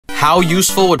How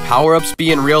useful would power-ups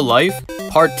be in real life?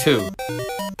 Part 2.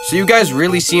 So you guys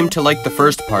really seem to like the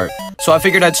first part, so I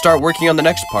figured I'd start working on the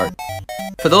next part.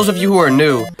 For those of you who are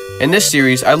new, in this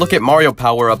series I look at Mario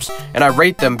power-ups and I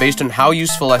rate them based on how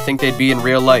useful I think they'd be in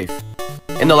real life.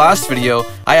 In the last video,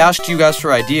 I asked you guys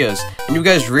for ideas, and you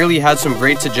guys really had some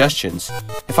great suggestions.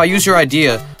 If I use your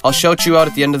idea, I'll shout you out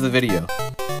at the end of the video.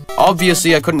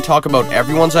 Obviously, I couldn't talk about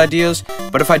everyone's ideas,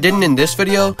 but if I didn't in this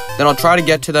video, then I'll try to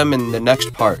get to them in the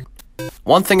next part.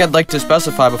 One thing I'd like to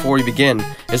specify before we begin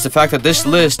is the fact that this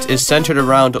list is centered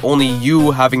around only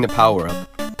you having the power-up.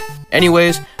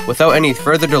 Anyways, without any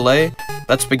further delay,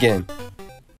 let's begin.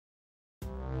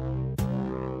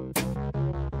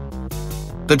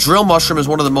 The Drill Mushroom is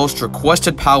one of the most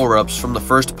requested power-ups from the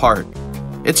first part.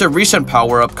 It's a recent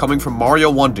power-up coming from Mario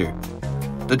Wonder.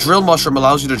 The Drill Mushroom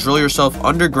allows you to drill yourself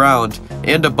underground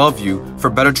and above you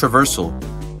for better traversal.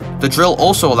 The drill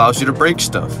also allows you to break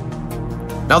stuff.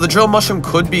 Now the Drill Mushroom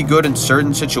could be good in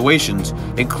certain situations,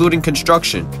 including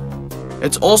construction.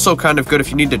 It's also kind of good if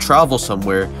you need to travel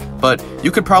somewhere, but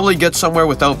you could probably get somewhere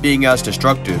without being as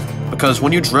destructive, because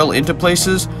when you drill into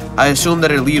places, I assume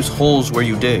that it leaves holes where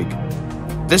you dig.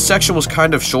 This section was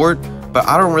kind of short, but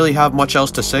I don't really have much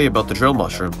else to say about the Drill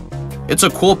Mushroom. It's a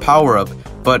cool power-up,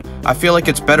 but I feel like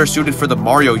it's better suited for the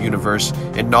Mario universe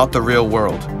and not the real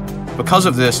world. Because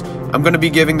of this, I'm going to be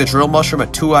giving the Drill Mushroom a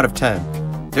 2 out of 10.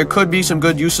 There could be some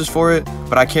good uses for it,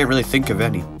 but I can't really think of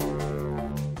any.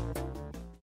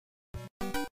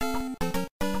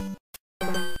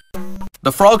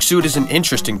 The Frog Suit is an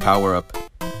interesting power-up.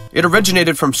 It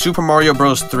originated from Super Mario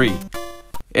Bros. 3.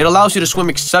 It allows you to swim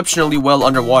exceptionally well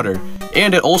underwater,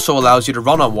 and it also allows you to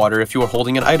run on water if you are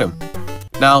holding an item.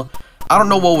 Now, I don't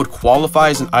know what would qualify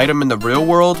as an item in the real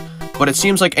world, but it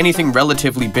seems like anything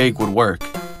relatively big would work.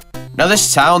 Now this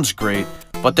sounds great,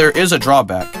 but there is a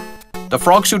drawback. The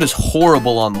Frog Suit is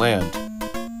horrible on land.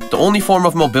 The only form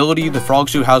of mobility the Frog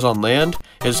Suit has on land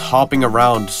is hopping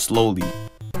around slowly.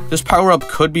 This power-up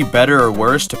could be better or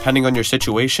worse depending on your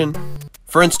situation.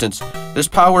 For instance, this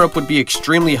power-up would be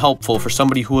extremely helpful for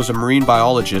somebody who is a marine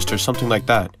biologist or something like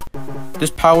that.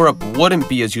 This power-up wouldn't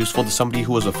be as useful to somebody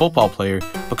who is a football player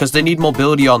because they need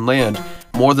mobility on land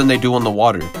more than they do on the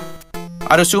water.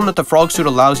 I'd assume that the Frog Suit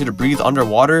allows you to breathe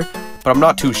underwater, but I'm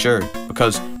not too sure,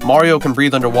 because Mario can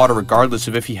breathe underwater regardless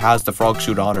of if he has the Frog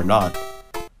Suit on or not.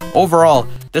 Overall,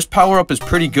 this power-up is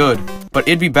pretty good, but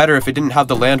it'd be better if it didn't have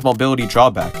the land mobility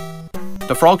drawback.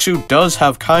 The Frog Suit does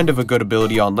have kind of a good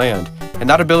ability on land, and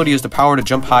that ability is the power to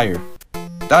jump higher.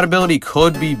 That ability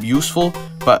could be useful,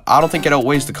 but I don't think it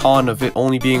outweighs the con of it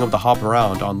only being able to hop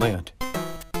around on land.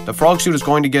 The Frog Suit is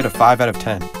going to get a 5 out of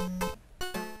 10.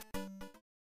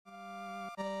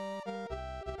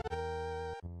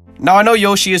 Now I know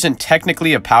Yoshi isn't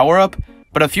technically a power-up,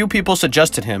 but a few people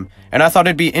suggested him, and I thought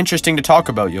it'd be interesting to talk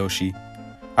about Yoshi.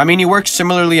 I mean, he works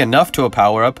similarly enough to a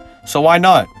power-up, so why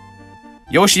not?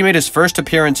 Yoshi made his first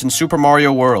appearance in Super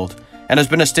Mario World, and has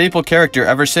been a staple character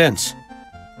ever since.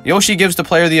 Yoshi gives the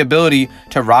player the ability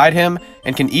to ride him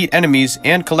and can eat enemies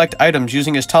and collect items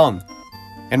using his tongue.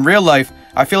 In real life,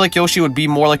 I feel like Yoshi would be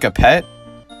more like a pet.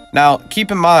 Now,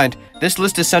 keep in mind, this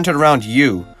list is centered around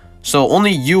you, so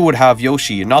only you would have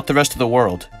Yoshi and not the rest of the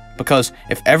world, because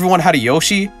if everyone had a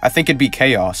Yoshi, I think it'd be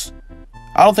chaos.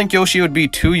 I don't think Yoshi would be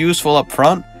too useful up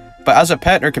front, but as a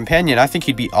pet or companion, I think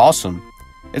he'd be awesome.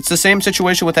 It's the same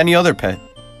situation with any other pet.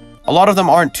 A lot of them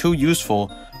aren't too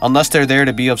useful unless they're there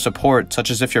to be of support,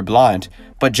 such as if you're blind,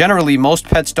 but generally most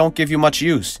pets don't give you much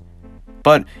use.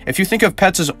 But if you think of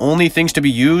pets as only things to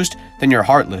be used, then you're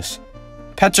heartless.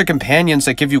 Pets are companions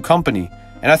that give you company,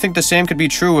 and I think the same could be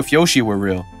true if Yoshi were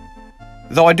real.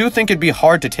 Though I do think it'd be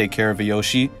hard to take care of a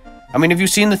Yoshi. I mean, have you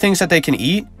seen the things that they can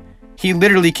eat? He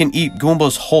literally can eat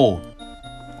Goombas whole.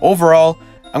 Overall,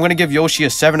 I'm going to give Yoshi a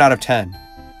 7 out of 10.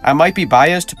 I might be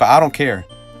biased, but I don't care.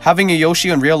 Having a Yoshi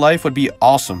in real life would be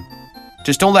awesome.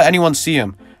 Just don't let anyone see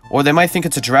him, or they might think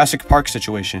it's a Jurassic Park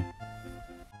situation.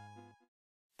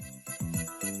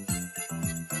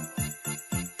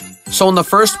 So in the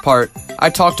first part, I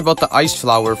talked about the Ice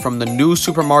Flower from the new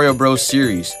Super Mario Bros.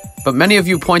 Series, but many of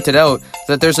you pointed out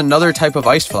that there's another type of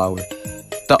Ice Flower.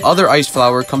 The other Ice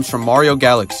Flower comes from Mario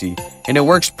Galaxy, and it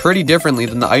works pretty differently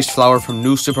than the Ice Flower from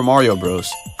new Super Mario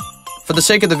Bros. For the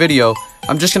sake of the video,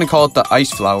 I'm just going to call it the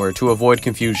Ice Flower to avoid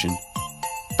confusion.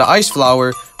 The Ice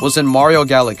Flower was in Mario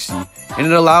Galaxy, and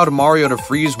it allowed Mario to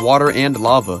freeze water and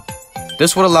lava.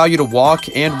 This would allow you to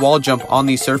walk and wall jump on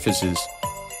these surfaces.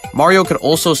 Mario could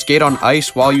also skate on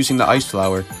ice while using the Ice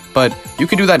Flower, but you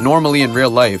can do that normally in real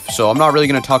life, so I'm not really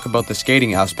going to talk about the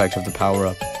skating aspect of the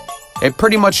power-up. It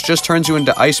pretty much just turns you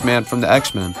into Iceman from the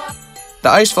X-Men. The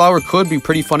Ice Flower could be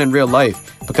pretty fun in real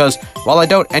life, because while I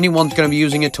doubt anyone's going to be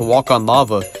using it to walk on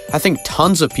lava, I think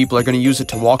tons of people are going to use it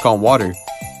to walk on water.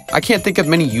 I can't think of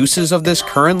many uses of this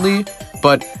currently,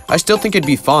 but I still think it'd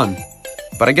be fun.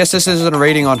 But I guess this isn't a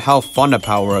rating on how fun a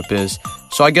power-up is,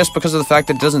 so I guess because of the fact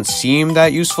that it doesn't seem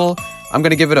that useful, I'm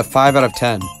going to give it a 5 out of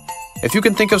 10. If you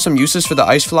can think of some uses for the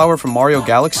Ice Flower from Mario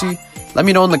Galaxy, let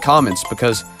me know in the comments,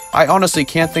 because I honestly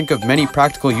can't think of many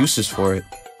practical uses for it.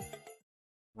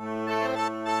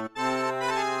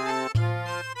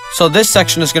 So this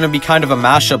section is going to be kind of a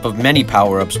mashup of many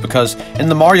power-ups, because in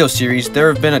the Mario series,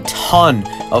 there have been a ton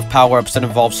of power-ups that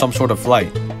involve some sort of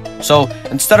flight. So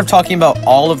instead of talking about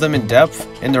all of them in depth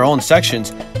in their own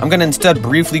sections, I'm going to instead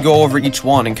briefly go over each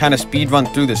one and kind of speed run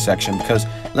through this section, because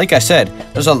like I said,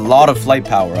 there's a lot of flight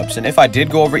power-ups, and if I did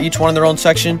go over each one in their own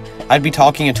section, I'd be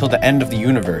talking until the end of the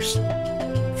universe.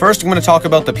 First, I'm going to talk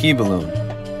about the P-Balloon.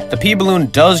 The P-Balloon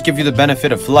does give you the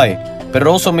benefit of flight, but it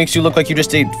also makes you look like you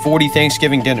just ate 40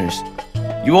 Thanksgiving dinners.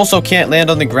 You also can't land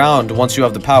on the ground once you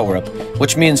have the power-up,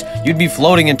 which means you'd be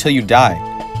floating until you die.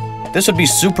 This would be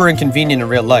super inconvenient in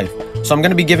real life, so I'm going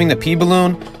to be giving the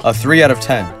P-Balloon a 3 out of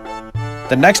 10.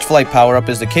 The next flight power-up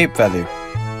is the Cape Feather.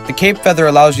 The Cape Feather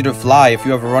allows you to fly if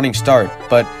you have a running start,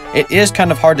 but it is kind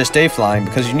of hard to stay flying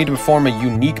because you need to perform a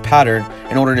unique pattern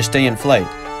in order to stay in flight.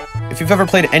 If you've ever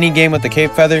played any game with the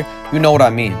Cape Feather, you know what I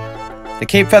mean. The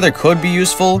Cape Feather could be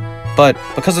useful, but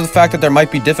because of the fact that there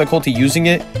might be difficulty using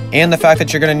it, and the fact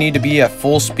that you're going to need to be at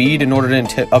full speed in order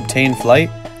to obtain flight,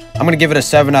 I'm going to give it a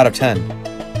 7 out of 10.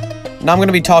 Now I'm going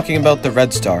to be talking about the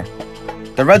Red Star.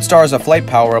 The Red Star is a flight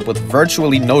power-up with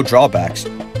virtually no drawbacks.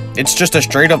 It's just a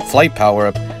straight-up flight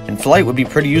power-up, and flight would be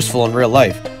pretty useful in real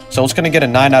life, so it's going to get a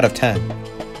 9 out of 10.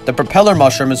 The Propeller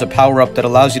Mushroom is a power-up that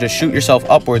allows you to shoot yourself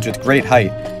upwards with great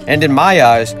height, and in my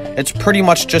eyes, it's pretty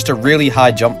much just a really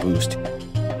high jump boost.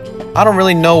 I don't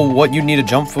really know what you need a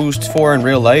jump boost for in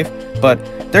real life,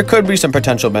 but there could be some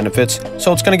potential benefits,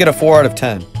 so it's going to get a 4 out of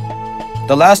 10.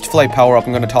 The last flight power-up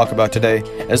I'm going to talk about today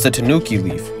is the Tanuki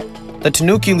Leaf. The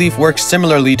Tanuki Leaf works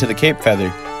similarly to the Cape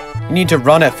Feather. You need to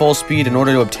run at full speed in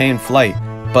order to obtain flight,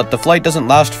 but the flight doesn't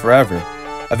last forever.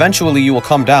 Eventually you will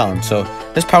come down, so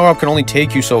this power-up can only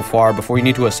take you so far before you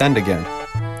need to ascend again.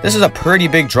 This is a pretty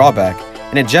big drawback,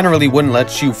 and it generally wouldn't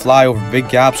let you fly over big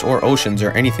gaps or oceans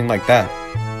or anything like that.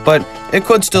 But it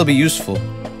could still be useful.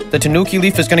 The Tanuki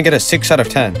Leaf is going to get a 6 out of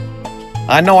 10.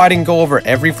 I know I didn't go over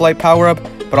every flight power-up,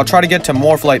 but I'll try to get to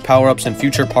more flight power-ups in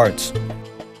future parts.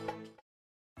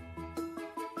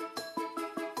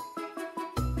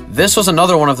 This was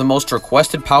another one of the most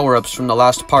requested power-ups from the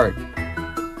last part.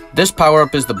 This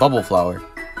power-up is the Bubble Flower.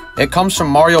 It comes from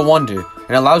Mario Wonder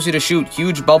and allows you to shoot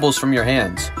huge bubbles from your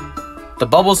hands. The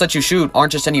bubbles that you shoot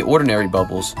aren't just any ordinary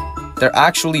bubbles. They're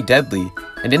actually deadly,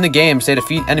 and in the games they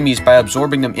defeat enemies by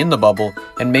absorbing them in the bubble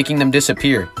and making them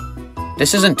disappear.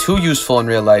 This isn't too useful in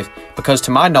real life because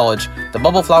to my knowledge, the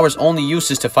Bubble Flower's only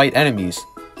use is to fight enemies.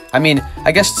 I mean,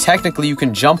 I guess technically you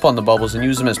can jump on the bubbles and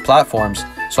use them as platforms,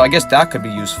 so I guess that could be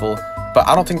useful, but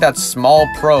I don't think that small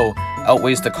pro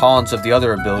outweighs the cons of the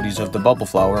other abilities of the Bubble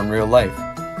Flower in real life.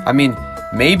 I mean,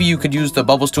 maybe you could use the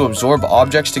bubbles to absorb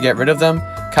objects to get rid of them,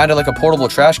 kinda like a portable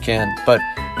trash can, but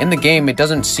in the game it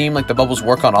doesn't seem like the bubbles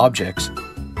work on objects.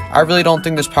 I really don't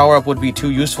think this power-up would be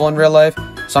too useful in real life,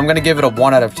 so I'm gonna give it a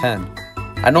 1 out of 10.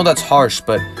 I know that's harsh,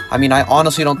 but I mean, I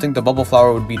honestly don't think the Bubble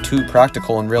Flower would be too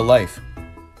practical in real life.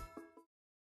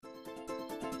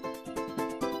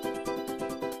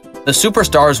 The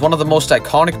Superstar is one of the most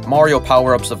iconic Mario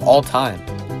power-ups of all time.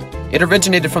 It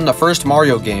originated from the first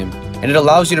Mario game, and it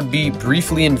allows you to be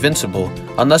briefly invincible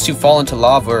unless you fall into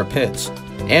lava or pits,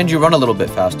 and you run a little bit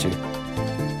faster.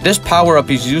 This power-up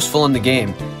is useful in the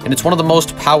game, and it's one of the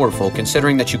most powerful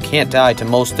considering that you can't die to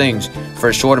most things for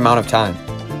a short amount of time.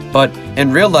 But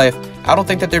in real life, I don't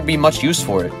think that there'd be much use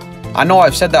for it. I know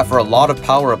I've said that for a lot of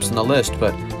power-ups in the list,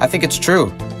 but I think it's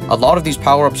true. A lot of these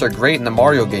power-ups are great in the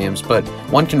Mario games, but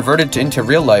when converted into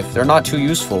real life, they're not too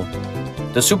useful.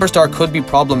 The Superstar could be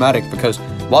problematic because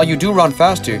while you do run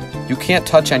faster, you can't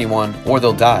touch anyone or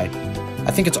they'll die.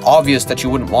 I think it's obvious that you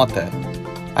wouldn't want that.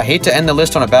 I hate to end the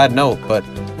list on a bad note, but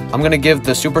I'm going to give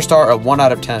the Superstar a 1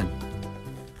 out of 10.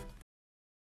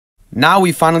 Now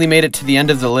we finally made it to the end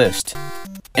of the list.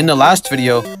 In the last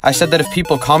video, I said that if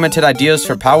people commented ideas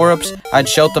for power-ups, I'd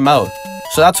shout them out.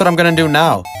 So that's what I'm going to do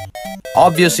now.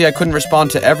 Obviously, I couldn't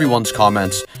respond to everyone's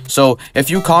comments, so if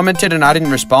you commented and I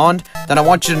didn't respond, then I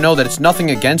want you to know that it's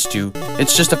nothing against you.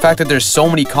 It's just the fact that there's so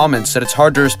many comments that it's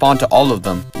hard to respond to all of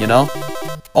them, you know?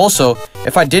 Also,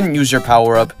 if I didn't use your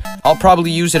power-up, I'll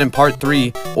probably use it in part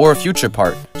 3 or a future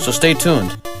part, so stay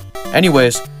tuned.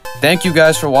 Anyways, thank you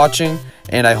guys for watching,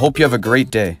 and I hope you have a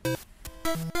great day.